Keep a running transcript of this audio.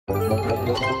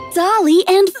Dolly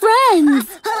and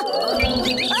Friends!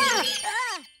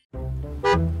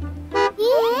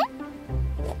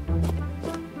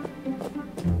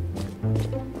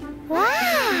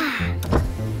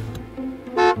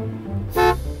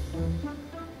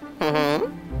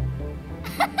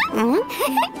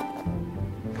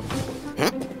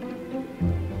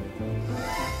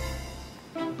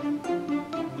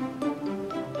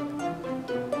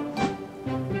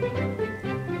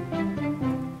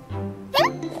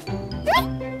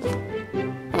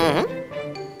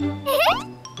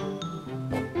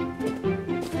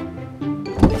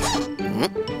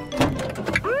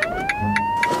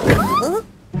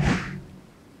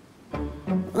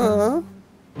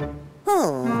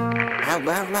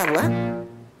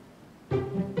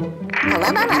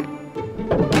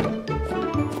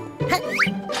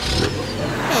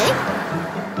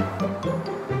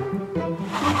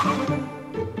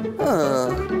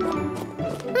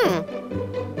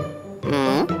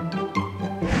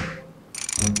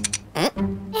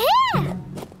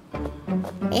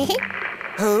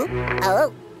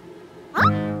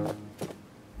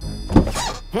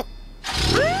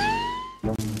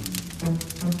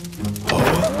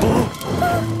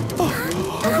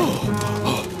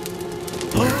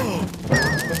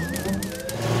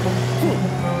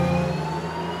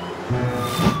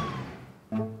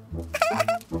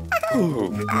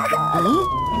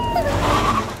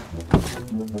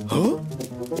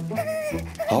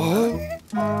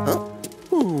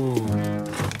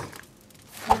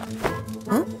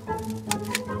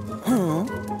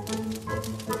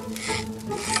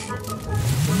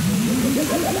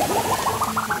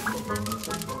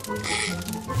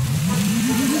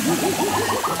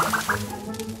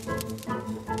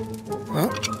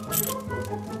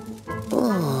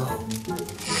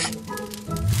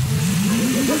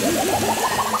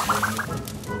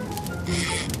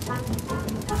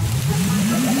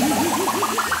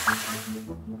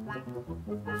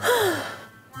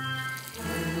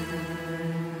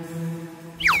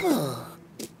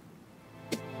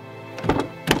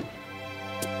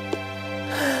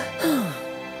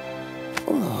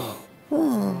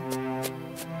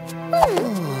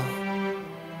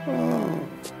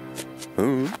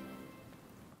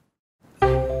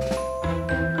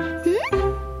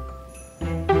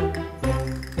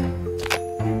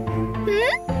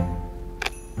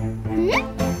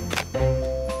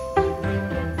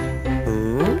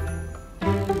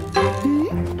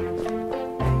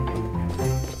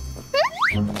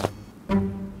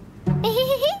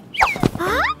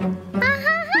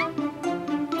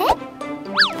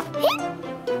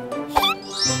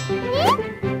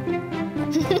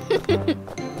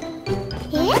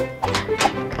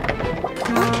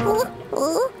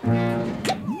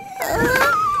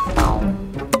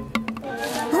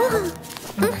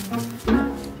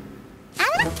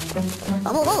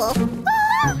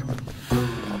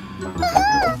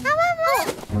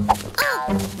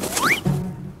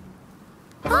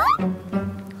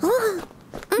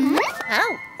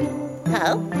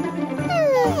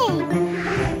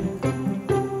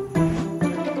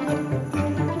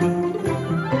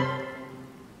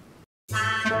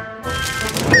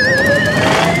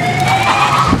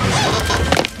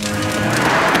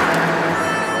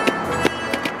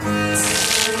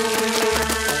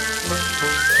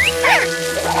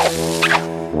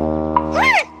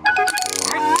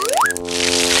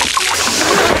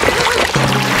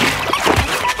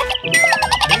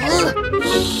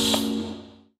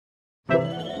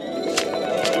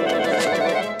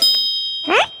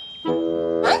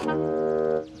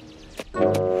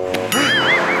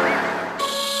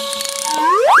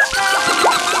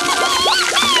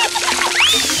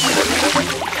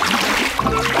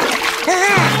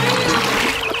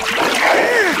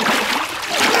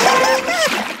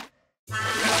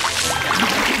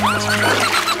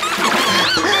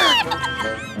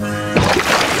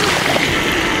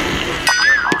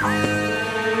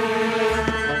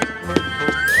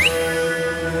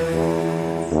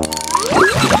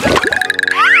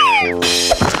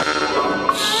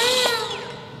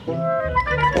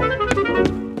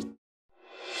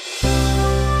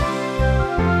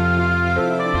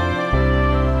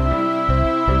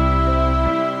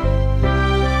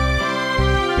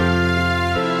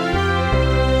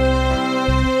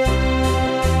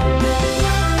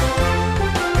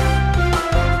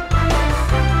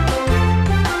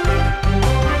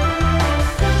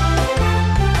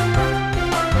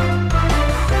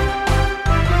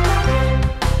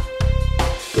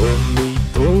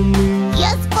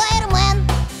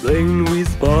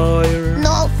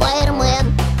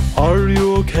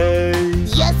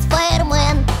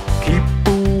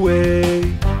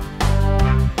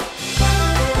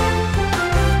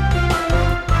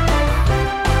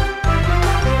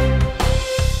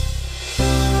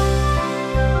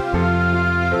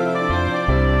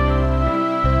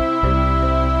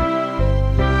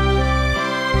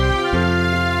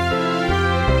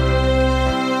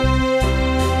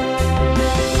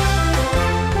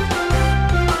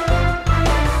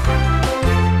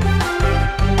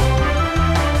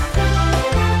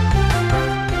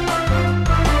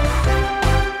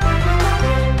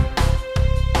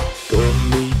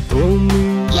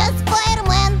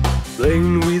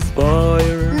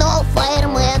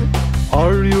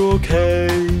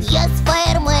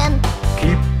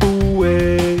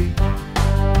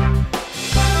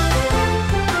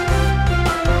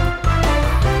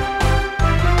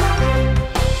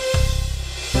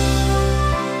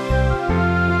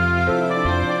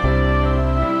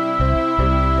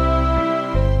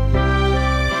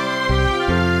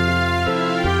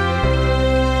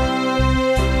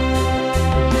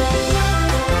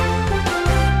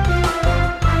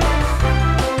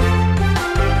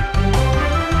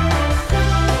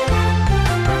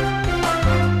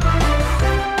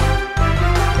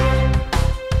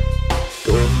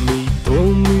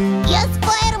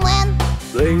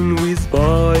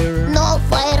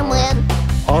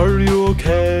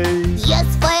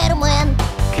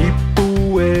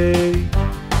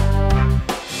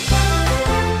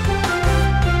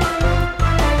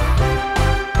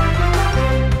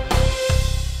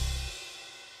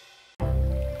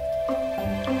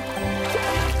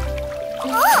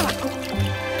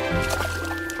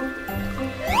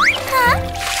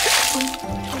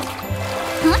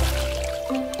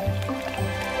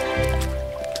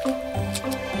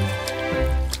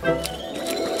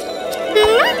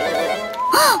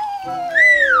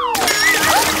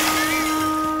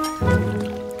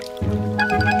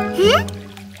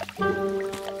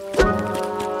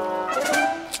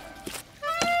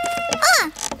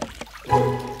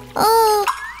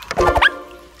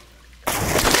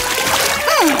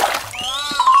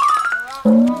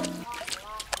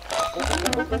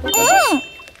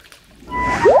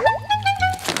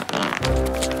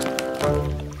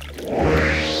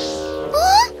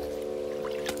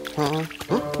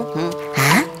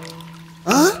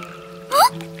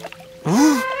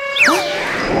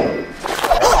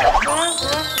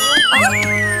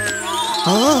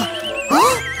 Oh.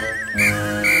 Oh.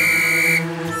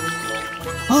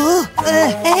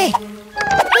 Hey.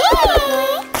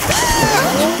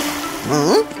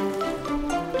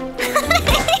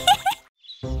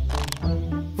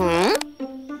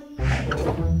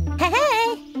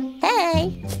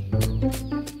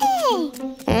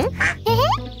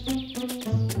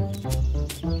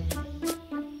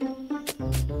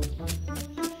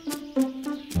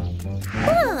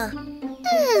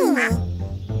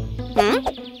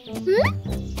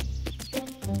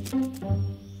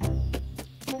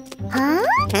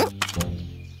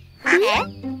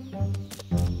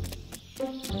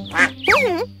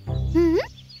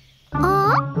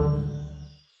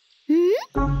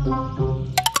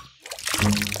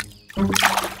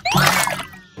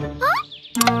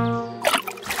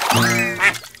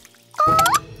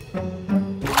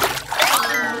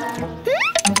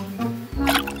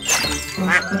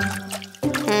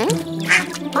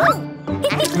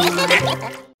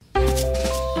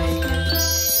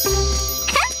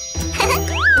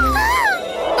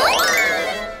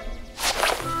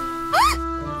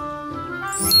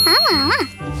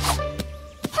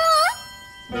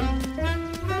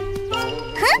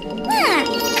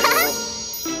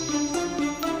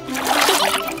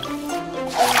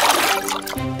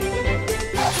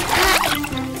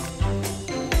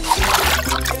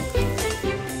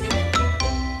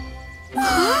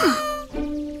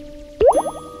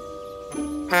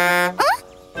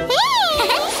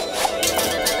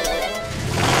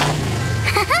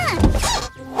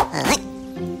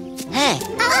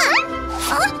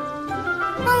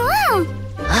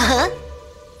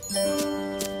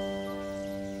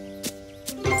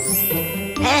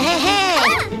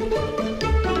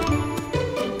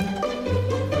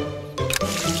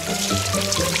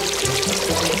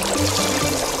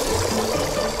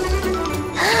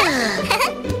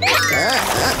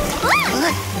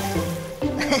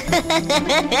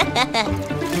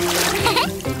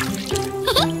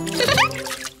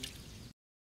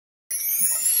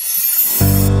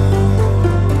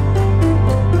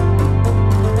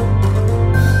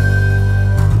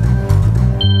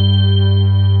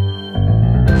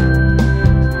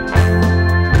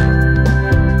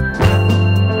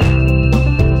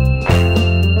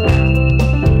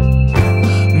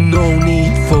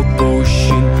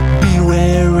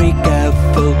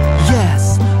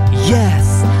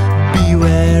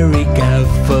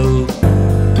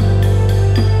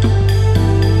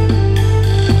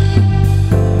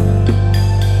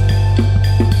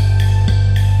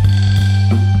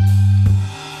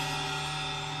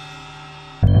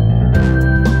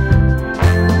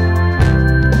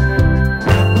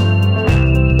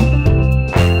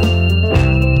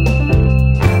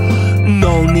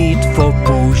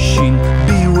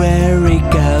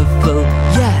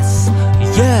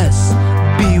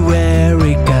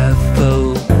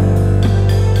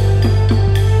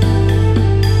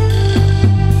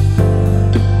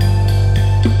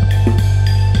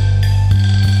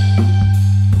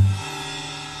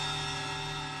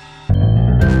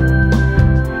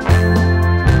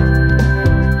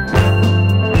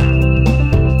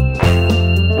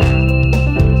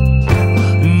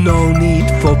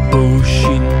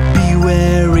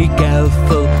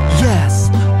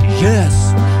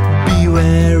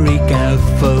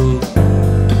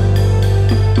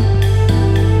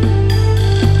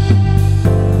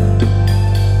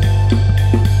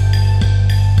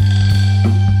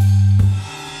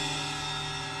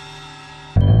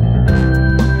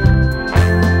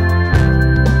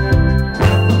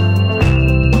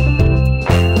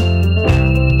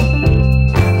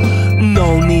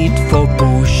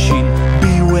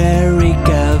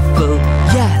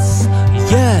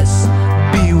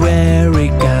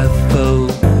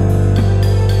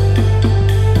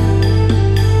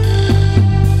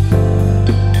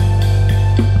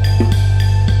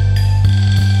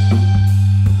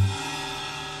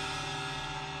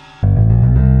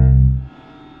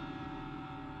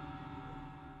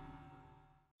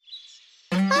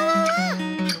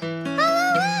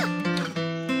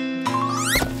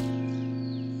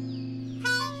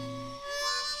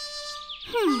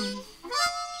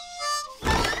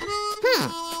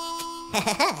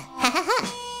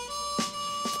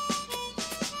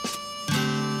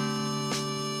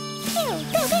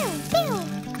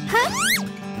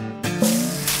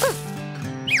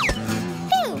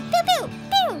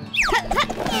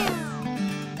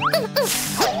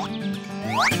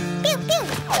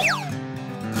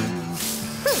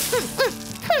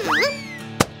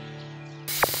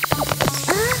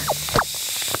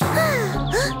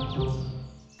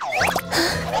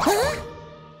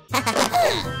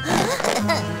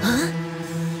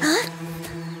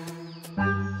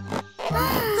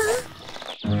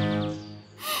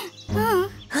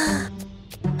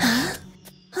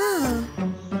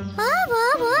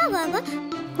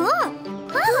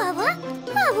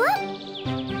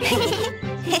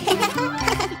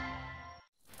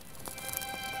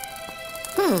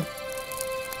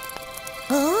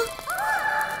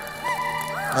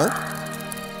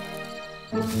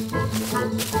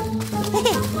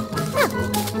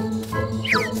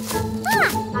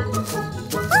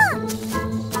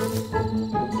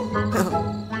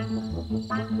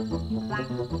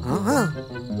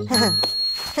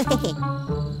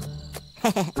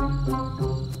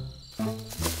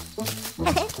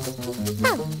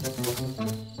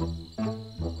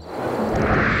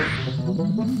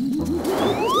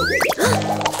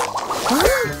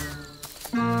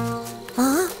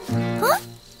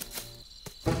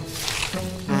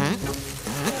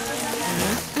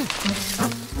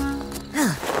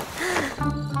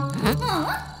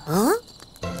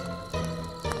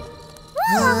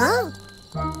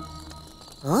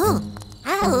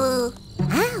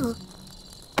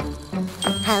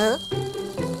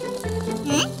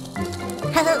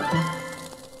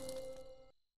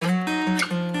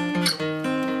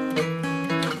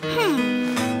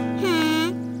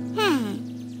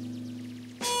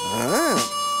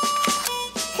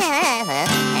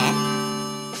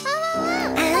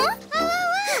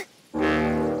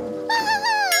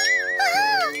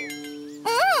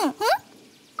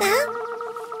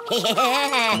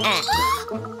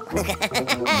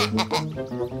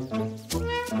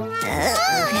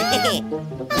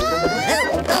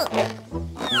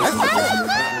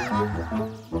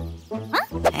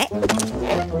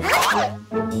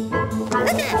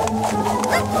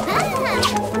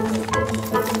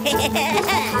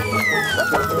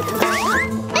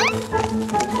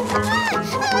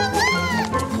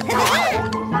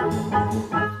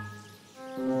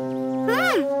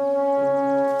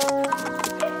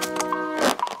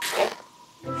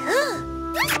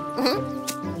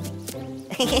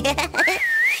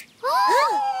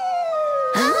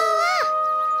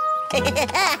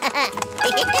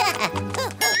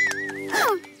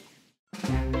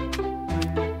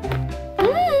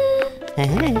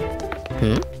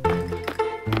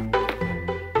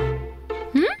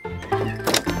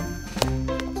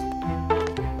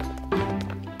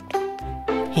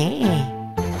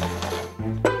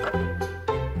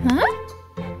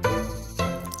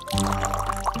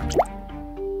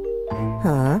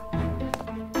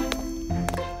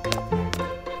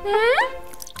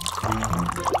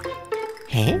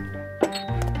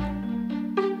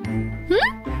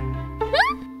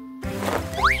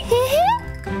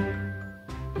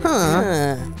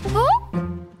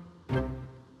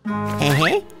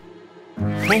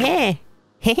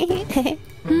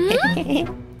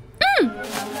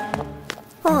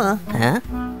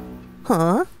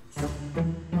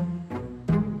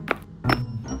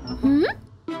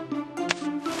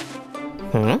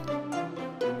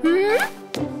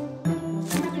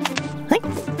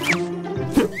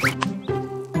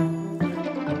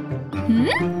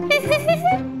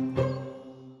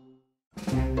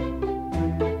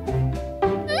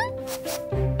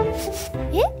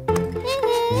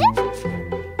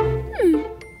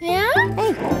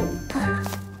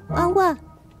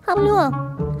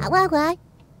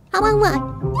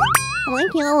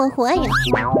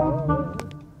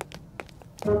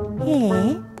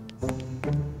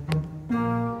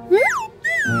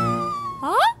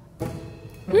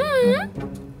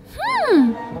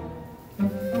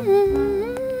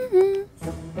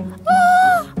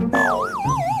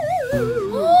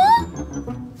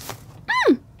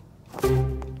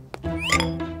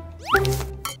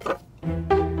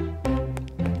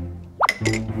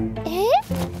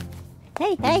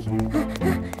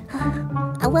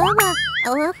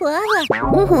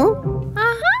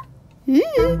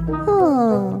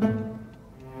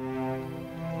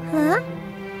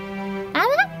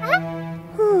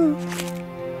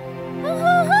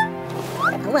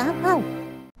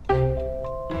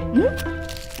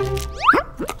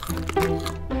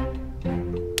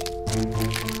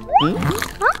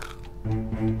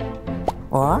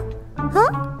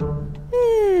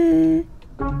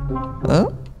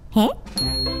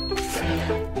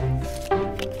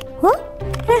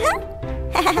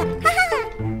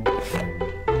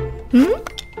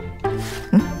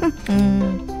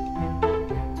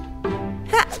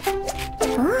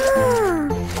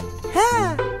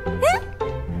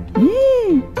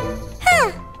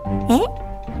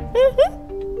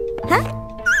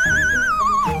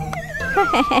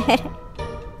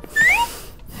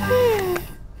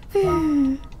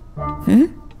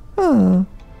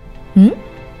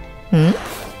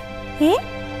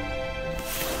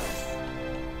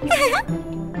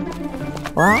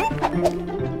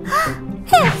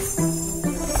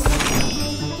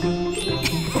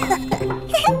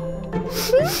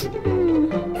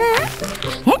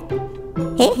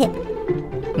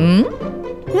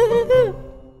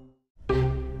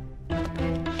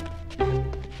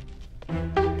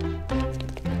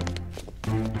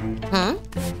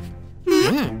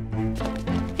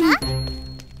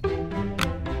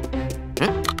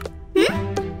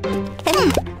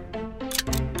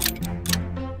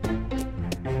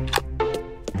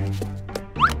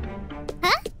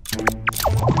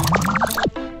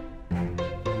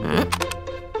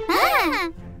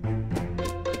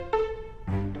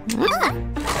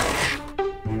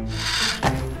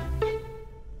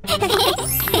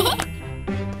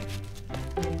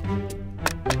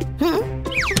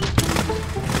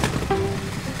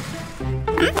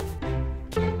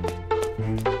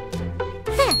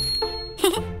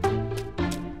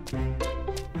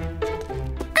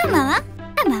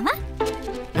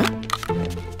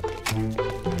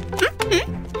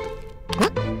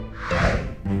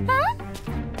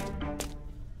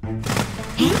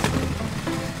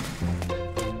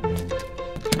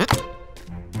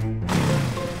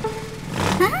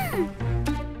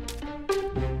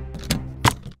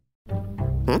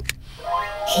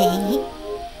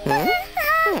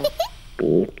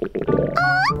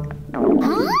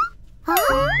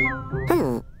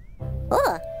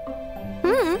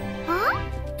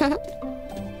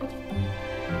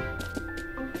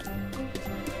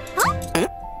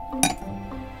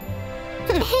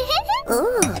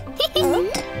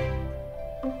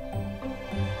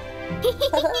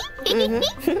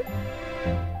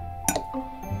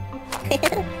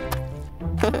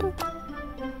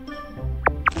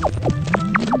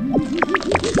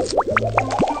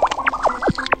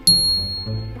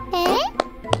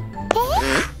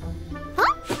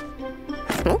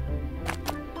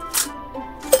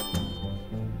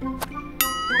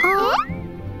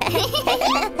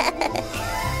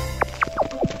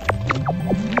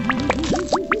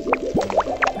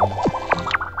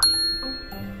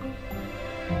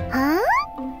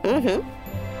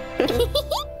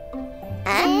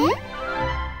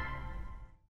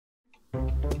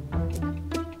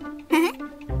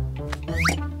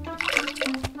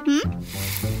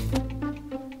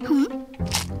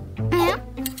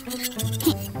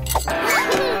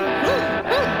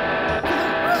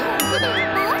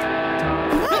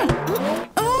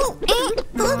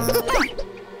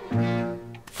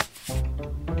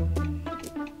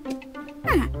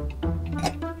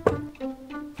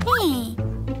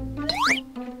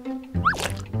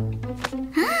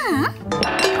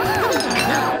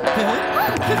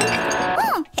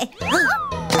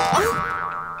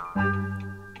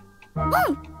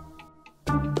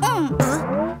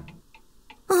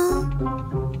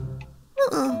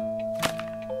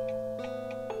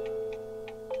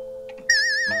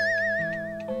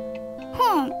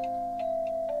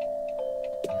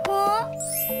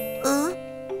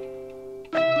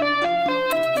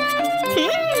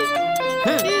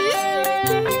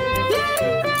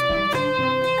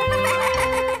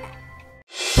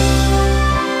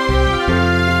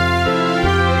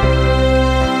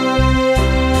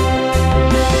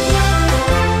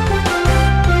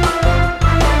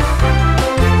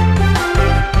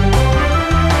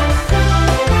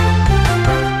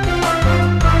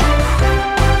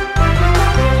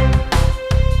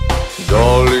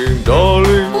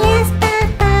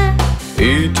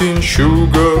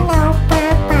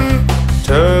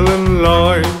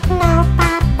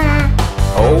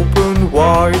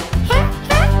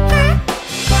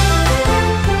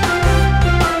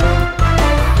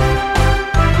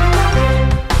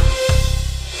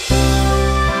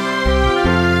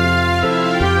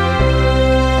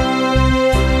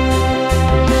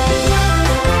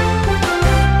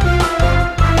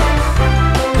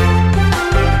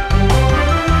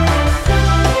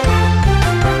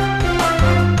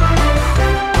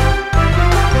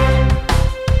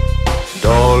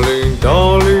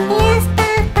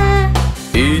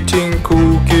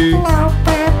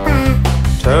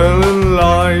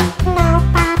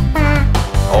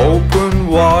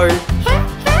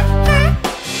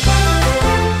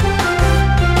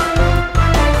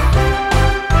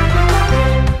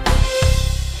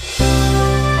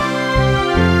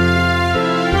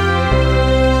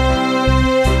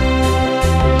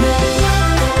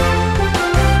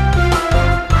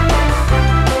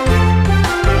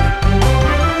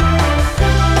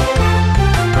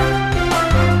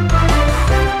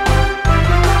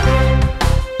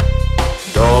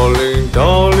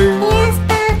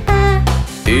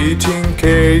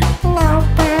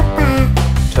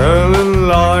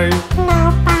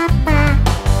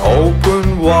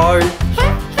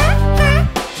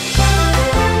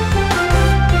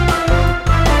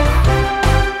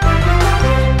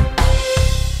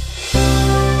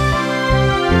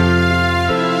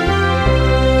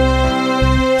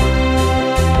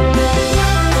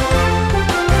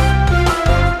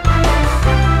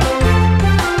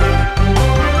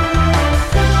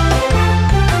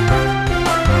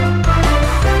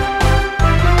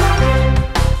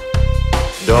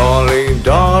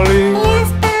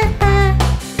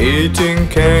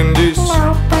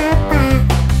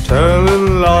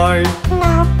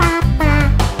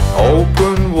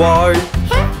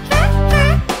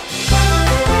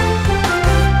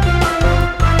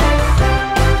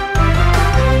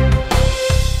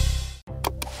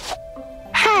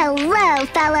 Hello,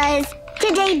 fellas!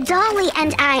 Today, Dolly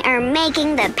and I are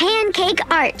making the Pancake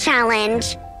Art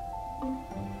Challenge.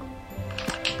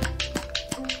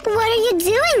 What are you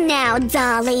doing now,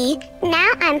 Dolly?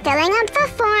 Now I'm filling up the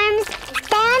forms.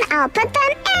 Then I'll put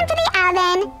them into the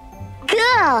oven.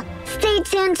 Cool! Stay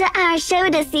tuned to our show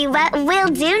to see what we'll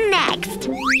do next.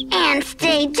 And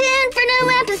stay tuned for new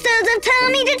episodes of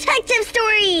Tommy Detective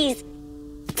Stories!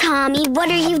 Tommy, what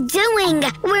are you doing?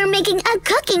 We're making a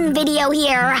cooking video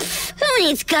here. Who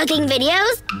needs cooking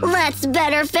videos? Let's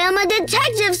better film a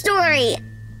detective story.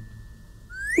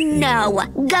 No,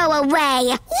 go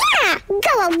away. Yeah,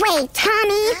 go away,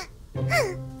 Tommy.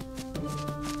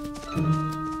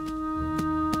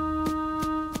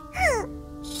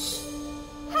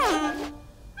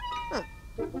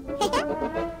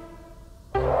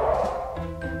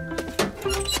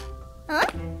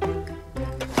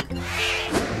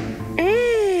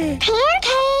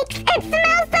 Pancakes! It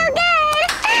smells so good!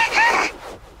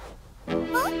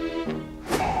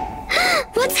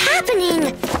 What's happening?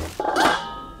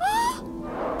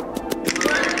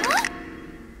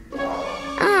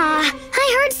 I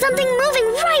heard something moving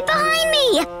right behind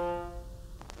me!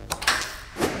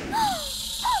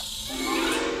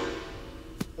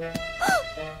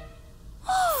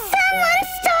 Someone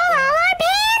stole all our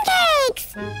pancakes!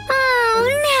 Oh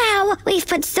no! We've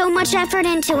put so much effort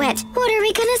into it. What are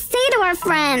we gonna say to our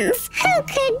friends? Who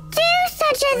could do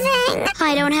such a thing?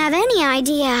 I don't have any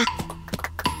idea.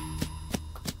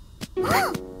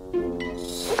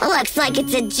 Looks like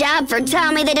it's a job for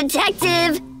Tommy the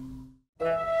detective.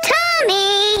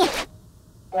 Tommy!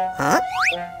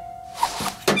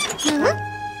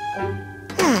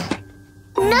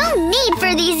 No need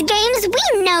for these games.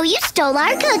 We know you stole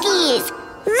our cookies.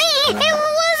 Me? It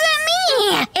wasn't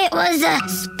me. It was a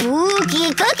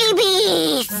spooky cookie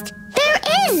beast. There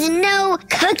is no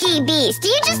cookie beast.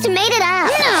 You just made it up.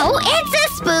 No, it's a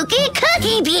spooky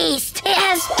cookie beast. It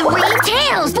has 3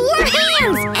 tails, 4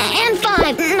 hands, and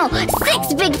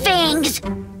 6 big fangs.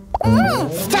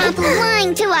 Stop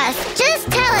lying to us. Just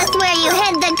tell us where you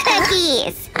hid the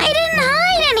cookies. I didn't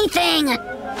hide anything.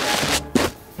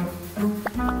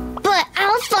 But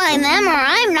I'll find them or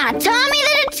I'm not Tommy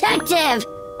the detective.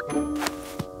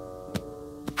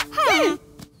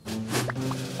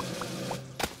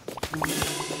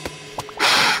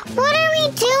 What are we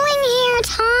doing here,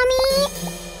 Tommy?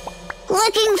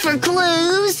 Looking for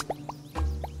clues.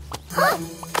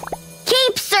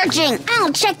 Keep searching.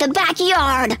 I'll check the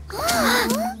backyard.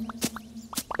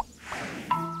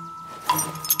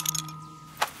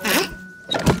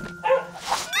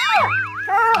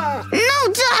 No,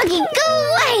 doggy, go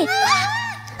away.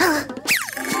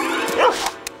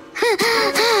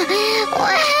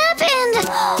 What happened?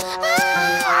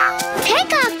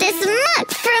 Take off this muck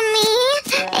from me.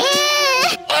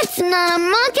 It's not a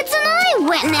muck, it's an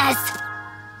eyewitness.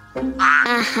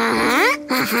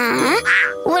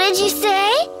 What did you say?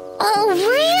 Oh,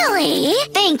 really?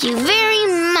 Thank you very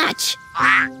much.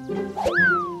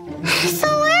 So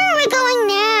where are we going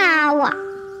now?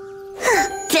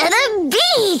 To the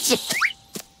beach!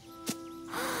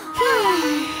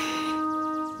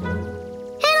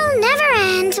 It'll never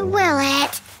end, will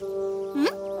it?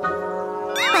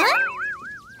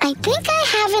 I think I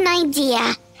have an idea.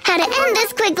 How to end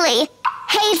this quickly.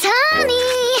 Hey, Tommy!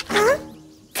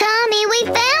 Tommy, we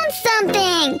found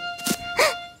something!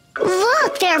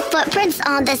 Look, there are footprints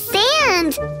on the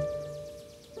sand.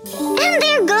 And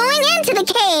they're going into the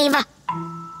cave.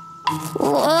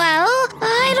 Well,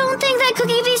 I don't think that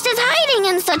Cookie Beast is hiding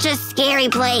in such a scary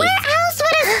place. Where else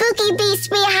would a spooky beast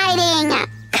be hiding?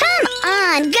 Come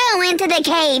on, go into the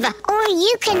cave. Or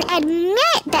you can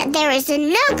admit that there is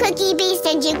no Cookie Beast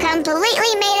and you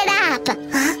completely made it up.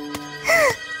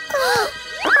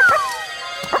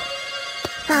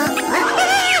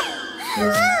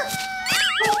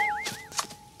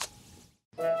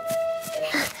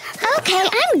 Okay,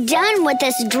 I'm done with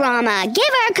this drama.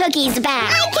 Give our cookies back.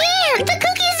 I can't! The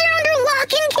cookies are under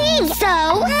lock and key. So,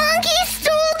 Monkey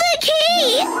stole the key.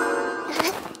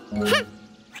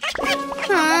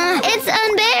 It's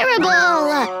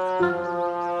unbearable.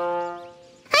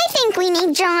 I think we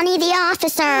need Johnny the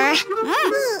officer.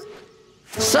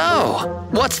 So,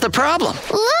 what's the problem?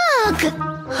 Look!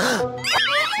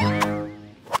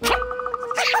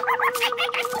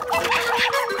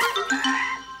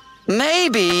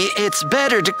 Maybe it's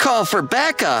better to call for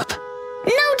backup.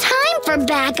 No time for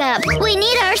backup. We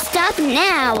need our stuff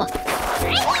now.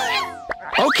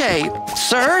 Okay,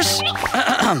 sirs.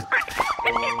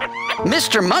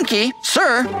 Mr. Monkey,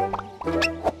 sir.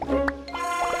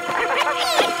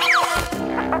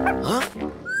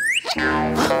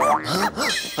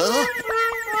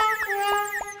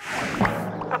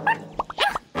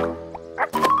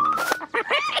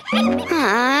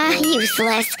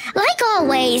 Useless, like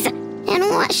always. And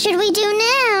what should we do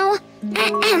now?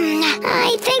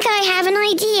 I think I have an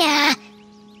idea.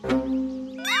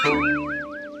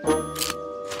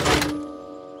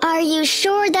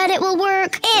 that it will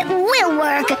work. It will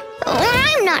work.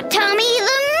 I'm not Tommy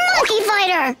the Monkey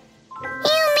Fighter.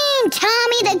 You mean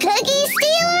Tommy the Cookie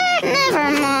Stealer?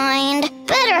 Never mind.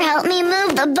 Better help me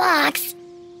move the box.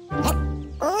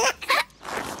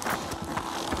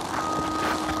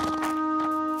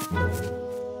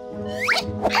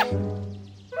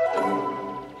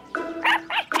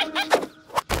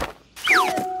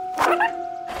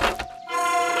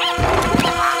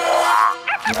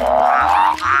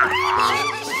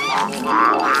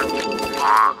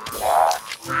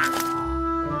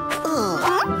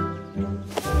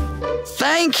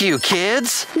 Thank you,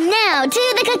 kids. Now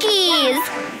to the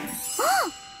cookies.